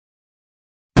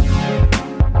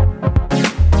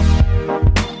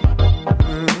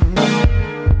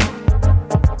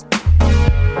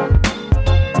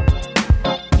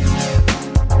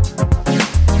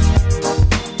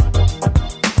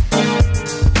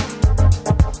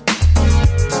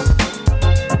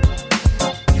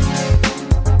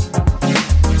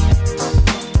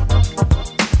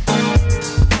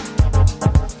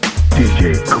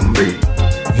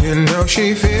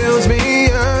she fills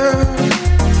me up.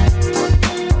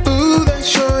 Ooh, that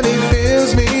shorty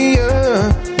fills me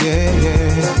up. Yeah,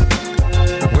 yeah.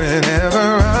 Whenever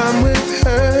I'm with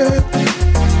her,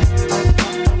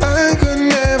 I could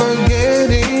never get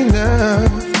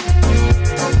enough.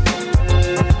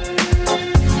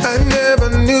 I never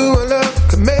knew a love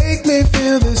could make me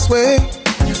feel this way.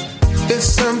 It's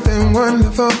something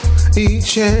wonderful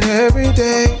each and every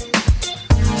day.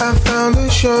 I found a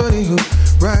shorty who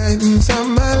brightens up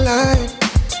my life.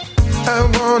 I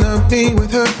wanna be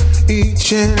with her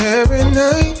each and every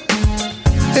night.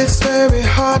 It's very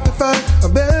hard to find a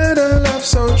better love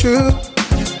so true.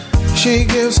 She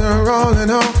gives her all in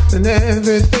all in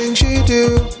everything she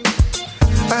do.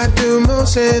 I'd do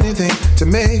most anything to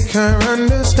make her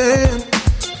understand.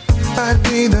 I'd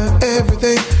be the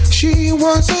everything she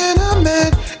wants in a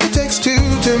man. It takes two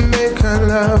to make her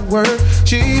love work.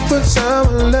 She puts our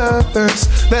love first.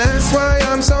 That's why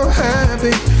I'm so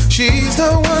happy. She's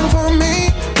the one for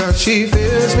me, 'cause she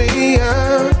fills me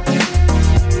up.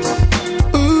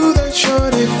 Ooh, that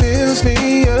shorty fills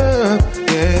me up.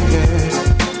 Yeah, yeah.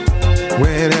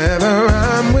 Whenever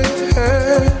I'm with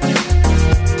her,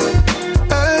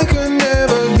 I could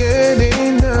never get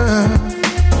enough.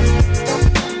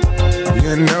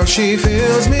 You know she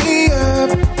fills me up.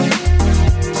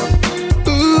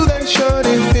 Ooh, that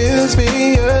shorty fills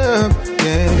me up.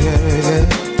 Yeah, yeah, yeah.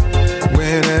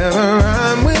 Whenever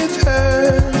I'm with her,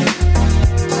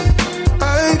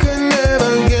 I could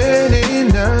never get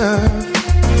enough.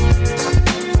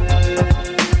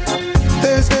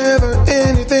 There's never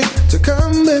anything to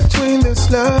come between this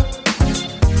love.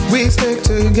 We stick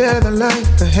together like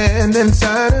a hand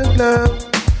inside a glove.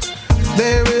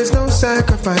 There is no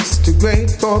sacrifice too great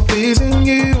for pleasing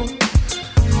you,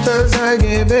 'cause I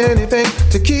give anything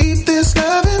to keep this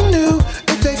loving new.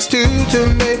 It takes two to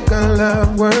make a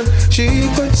love work. She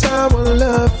puts our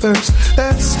love first.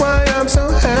 That's why I'm so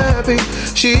happy.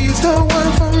 She's the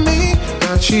one for me,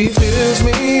 'cause she fills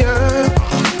me up.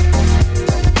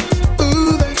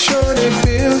 Ooh, that shorty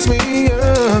fills me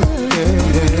up. Yeah,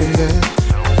 yeah, yeah.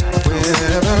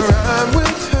 Whenever I'm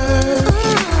with her,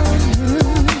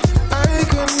 I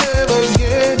could never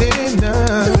get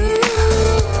enough.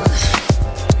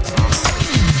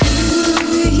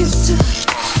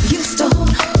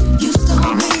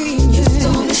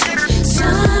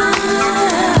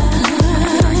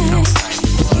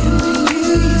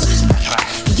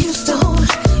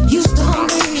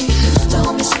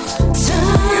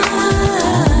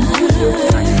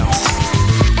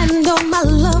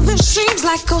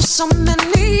 Like oh, so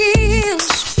many years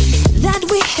that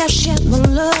we have shared one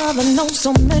love and know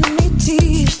so many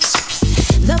tears.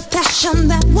 The passion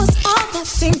that was all that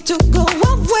seemed to go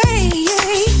away.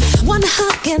 One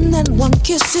hug and then one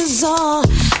kiss is all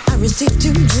I received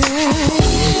today.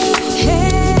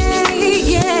 Hey,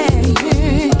 yeah,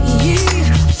 yeah,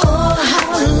 yeah. Oh, how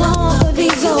I long for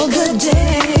these old good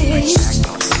days.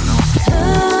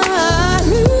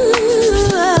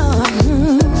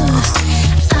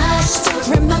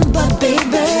 Remember,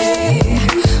 baby,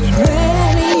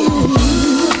 when you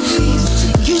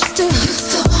used to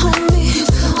hold me, you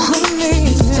used to hold me,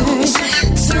 yeah.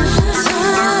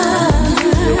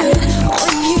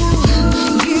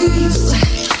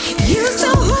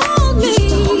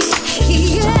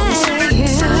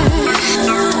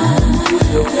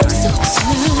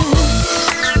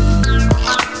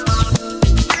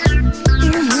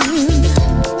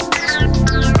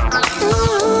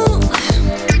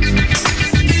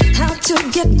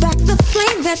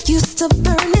 That used to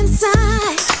burn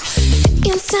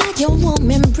inside your warm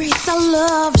embrace. Our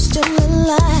love is still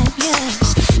alive, yes.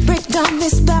 Break down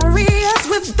these barriers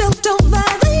we've built over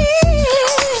the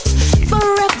years.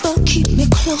 Forever keep me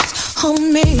close, hold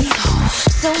me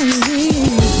so near.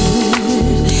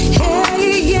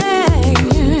 Hey, yeah,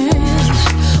 yeah.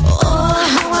 Oh,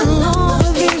 how I long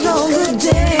for these old good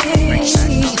days.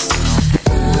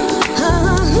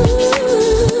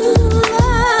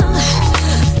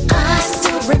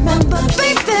 Remember,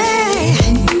 baby,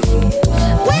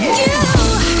 when you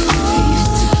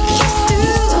used to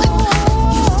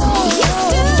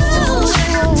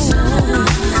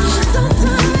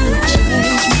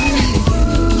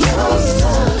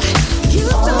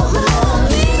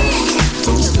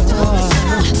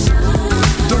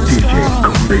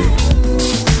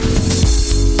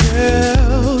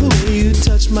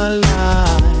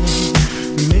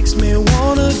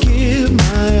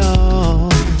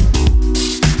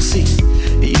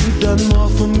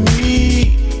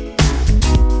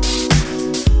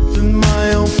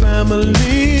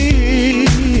family.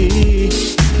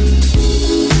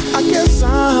 I guess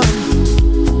I'm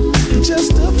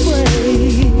just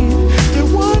afraid to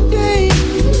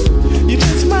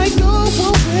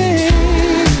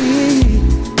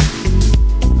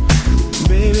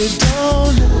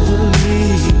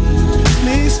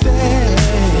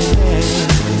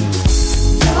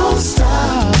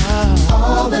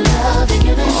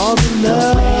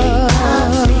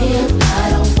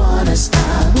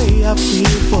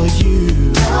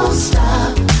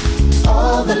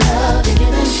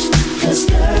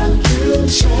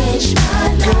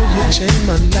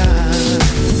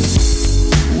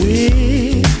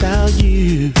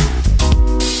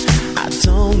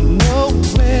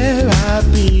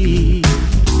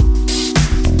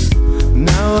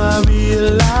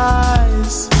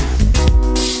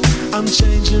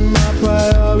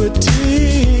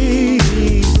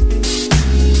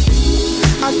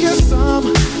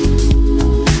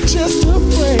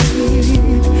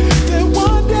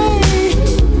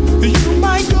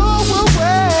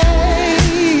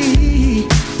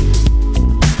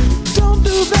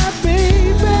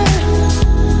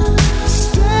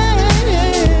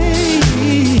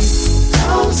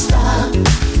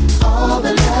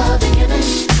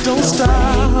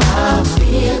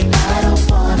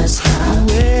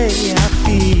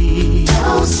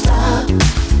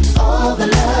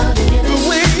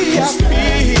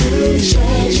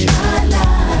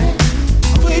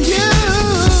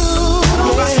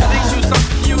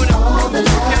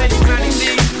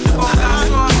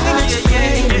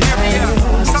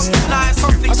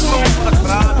smooth,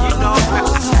 club, you know.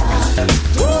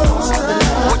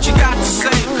 What you got to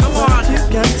say? Come on,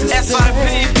 SIP.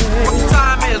 What the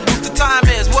time is? What the time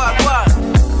is? What?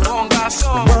 Long got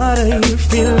song. What are you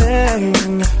feeling?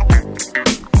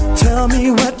 Tell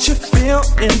me what you feel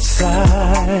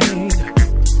inside.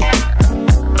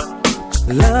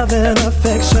 Love and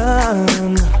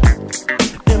affection,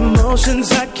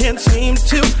 emotions I can't seem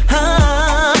to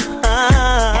hide.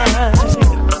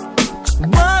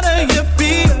 What are you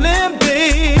feeling,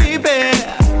 baby?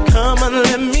 Come on,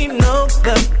 let me know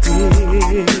the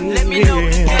deal. Let me know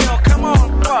the deal. Come on,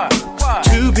 what?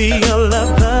 To be your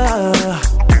lover,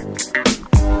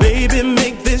 baby,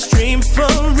 make this dream for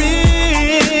real.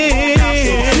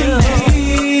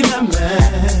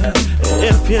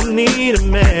 If you need a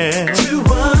man to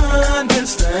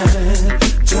understand,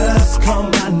 just call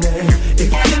my name.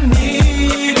 If you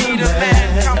need a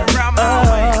man, come around my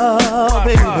way. Oh,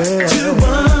 baby, to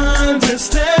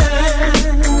understand,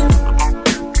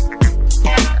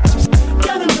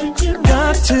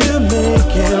 got to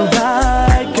make it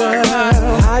right, girl.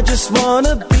 I just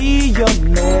wanna be your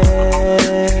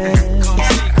man.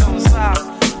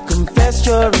 Confess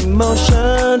your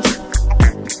emotions.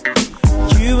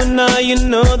 You and I, you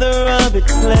know the rubber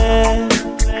plan.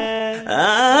 I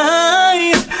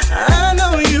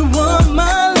know you want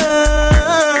my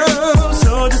love,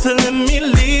 so just let me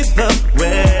lead the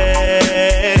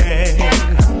way.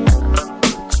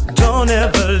 Don't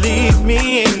ever leave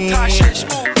me.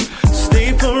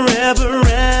 Stay forever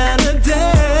and a day.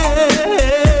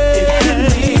 If you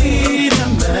need a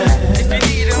man, if you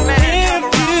need a man,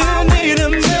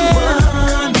 to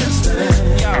understand,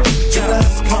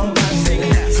 just come back.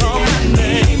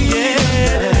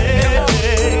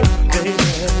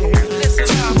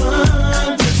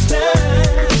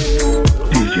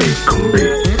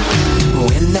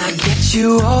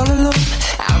 You all alone,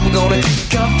 I'm gonna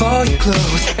take off all your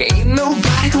clothes. Ain't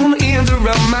nobody gonna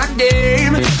interrupt my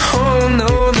game. Oh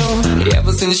no, no.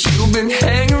 Ever since you've been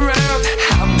hanging around,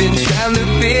 I've been trying to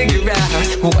figure out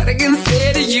what I can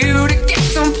say to you to get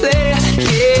some play.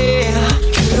 Yeah.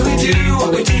 Can we do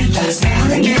what we did last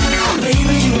night again?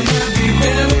 Baby, you and I be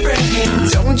better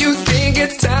friends. Don't you think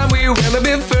it's time we went a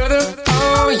bit further?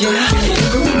 Oh yeah.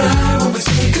 Every night when we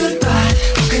say goodbye,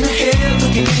 looking ahead,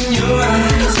 looking in your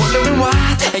eyes, wondering why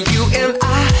you and I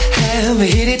have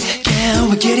hit it. Can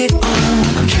we get it on?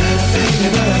 I'm kinda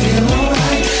thinking, but I feel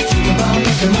alright. Think about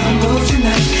making my move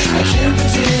tonight. I can't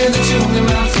pretend that you're only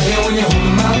my friend when you're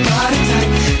holding my body tight.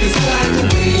 Cause I like the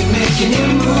way you're making it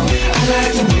move. I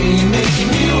like the way you're making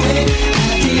me wait.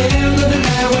 At the end of the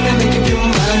night when I make up your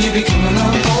mind, you be coming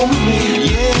on home with me.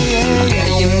 Yeah,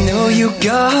 you know you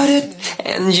got it,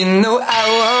 and you know I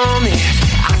want it.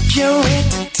 I can't wait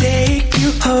to take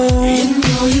you home. You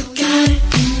know you got it,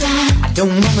 and I don't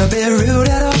wanna be rude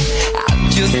at all. I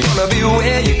just wanna be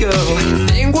where you go.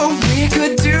 Think what we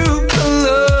could do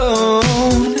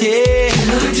alone. Yeah, can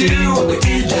we do what we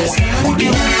did last night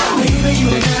again? Maybe you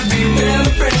and I be better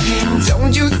friends.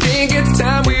 Don't you think it's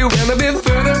time we went a bit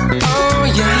further? Oh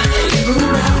yeah. Every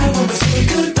night when we say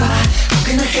goodbye,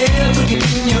 looking ahead, looking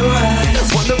in your eyes,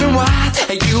 wondering why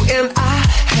you and I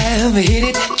have hit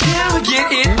it. Can we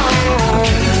get it on? I'm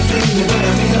kinda thinking, but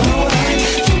I feel alright.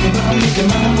 Think about making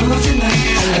my move tonight.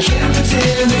 I can't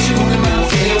pretend that you only my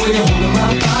friend when you're holding my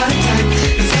body tight.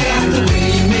 Cause I like the way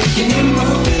you're making it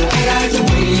move. I like the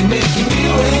way you're making me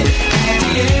wait. At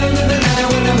the end of the night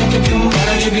when I make up your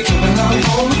mind, you be coming on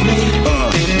home with me.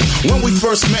 When we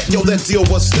first met, yo, that deal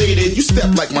was stated. You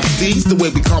stepped like my steez, the way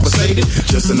we conversated.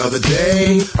 Just another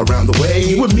day, around the way.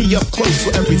 You and me up close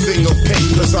for everything okay.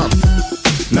 Cause I'm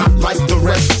not like the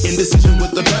rest, indecision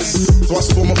with the best.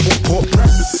 Thrust for my full court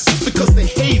press. Just because they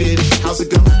hated, how's it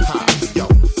going? Hi, yo,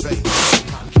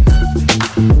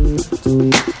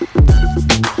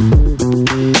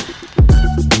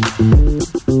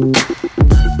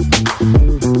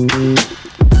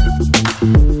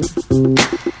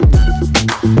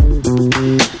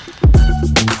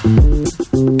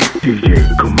 DJ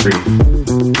Combi.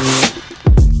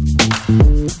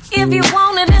 If you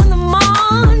want it in the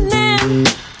morning,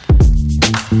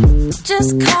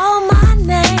 just call my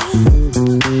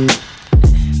name.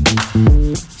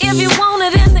 If you want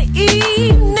it in the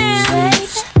evening,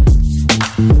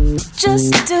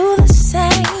 just do the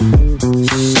same.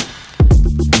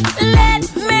 Let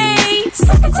me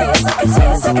suck it to you, suck it to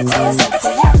you, suck it to you, suck it to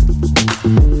you.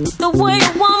 The way a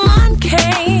woman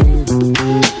can.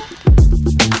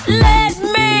 Let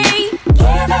me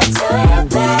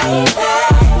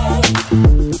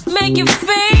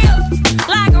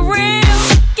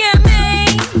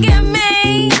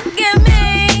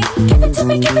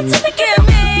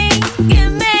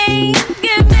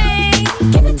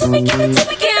me, give it to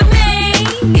me, give me,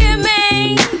 give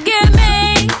me, give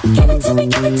me, give it to me,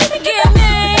 give it to me, give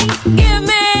me, give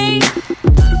me.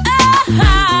 Oh,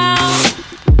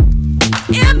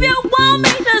 if you want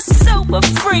me to super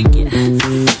freak you,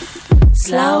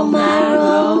 slow my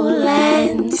roll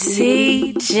and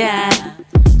teach ya.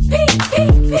 Peek,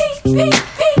 peek, peek, peek,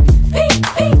 peek, peek,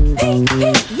 peek, peek,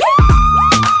 peek, yeah.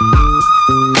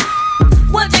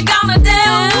 What you gonna do?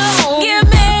 Give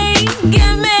me,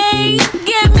 give me,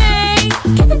 give me,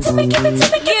 give it to me, give it to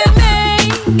me, give me,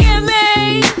 give me,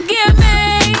 give me,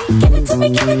 give it to me,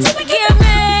 give it to me, give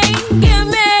me, give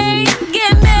me,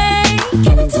 give me,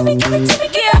 give it to me, give it to me,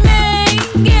 give me,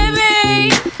 give me.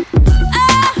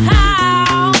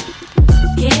 Oh,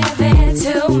 give it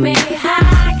to me,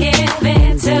 high, give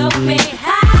it to me,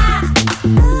 high.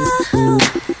 Oh,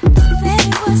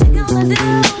 baby, what you gonna do?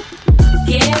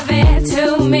 Give it to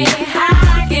me,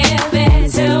 high, give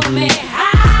it to me,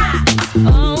 high.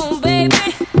 Oh, baby,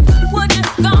 what you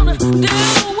gonna do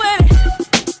with it?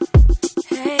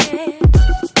 Hey,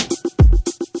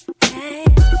 hey.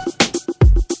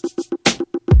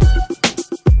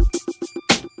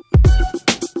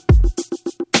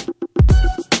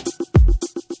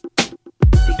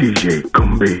 DJ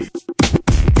Combi.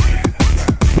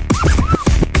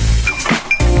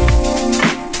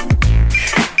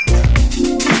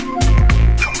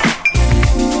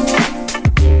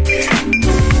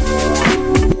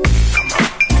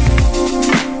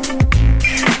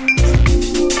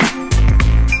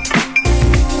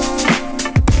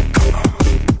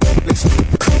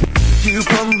 You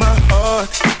broke my heart,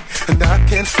 and I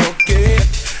can't forget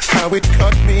how it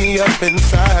cut me up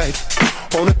inside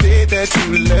on the day that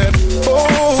you left.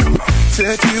 Oh,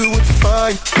 said you would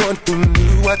find one who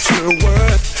knew what you're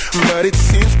worth, but it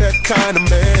seems that kind of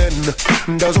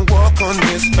man doesn't walk on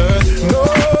this earth. No,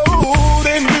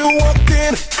 then you walked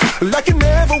in like you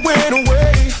never went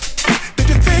away. Did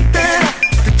you think that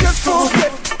I could just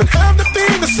forget but have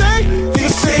nothing to say? You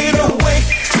stayed away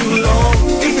too long.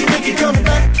 If you think you're coming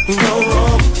back, no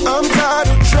wrong. I'm tired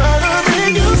of trying to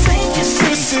make you see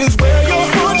this is where your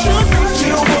heart should be.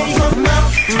 You won't come out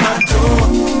my door.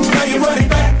 Now you're running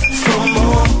back for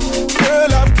more.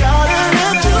 Girl, I've gotta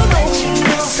let you know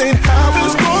this ain't how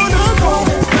it's gonna go.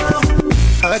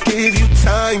 I gave you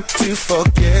time to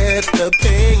forget the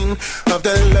pain of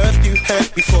the love you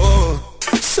had before,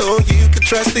 so you could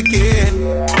trust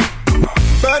again.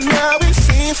 But now it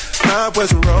seems I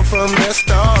was wrong from the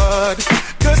start,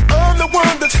 'cause I'm the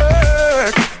one that's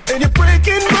hurt, and you're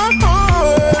breaking my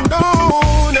heart.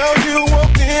 No, now you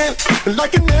walked in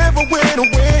like you never went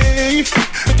away.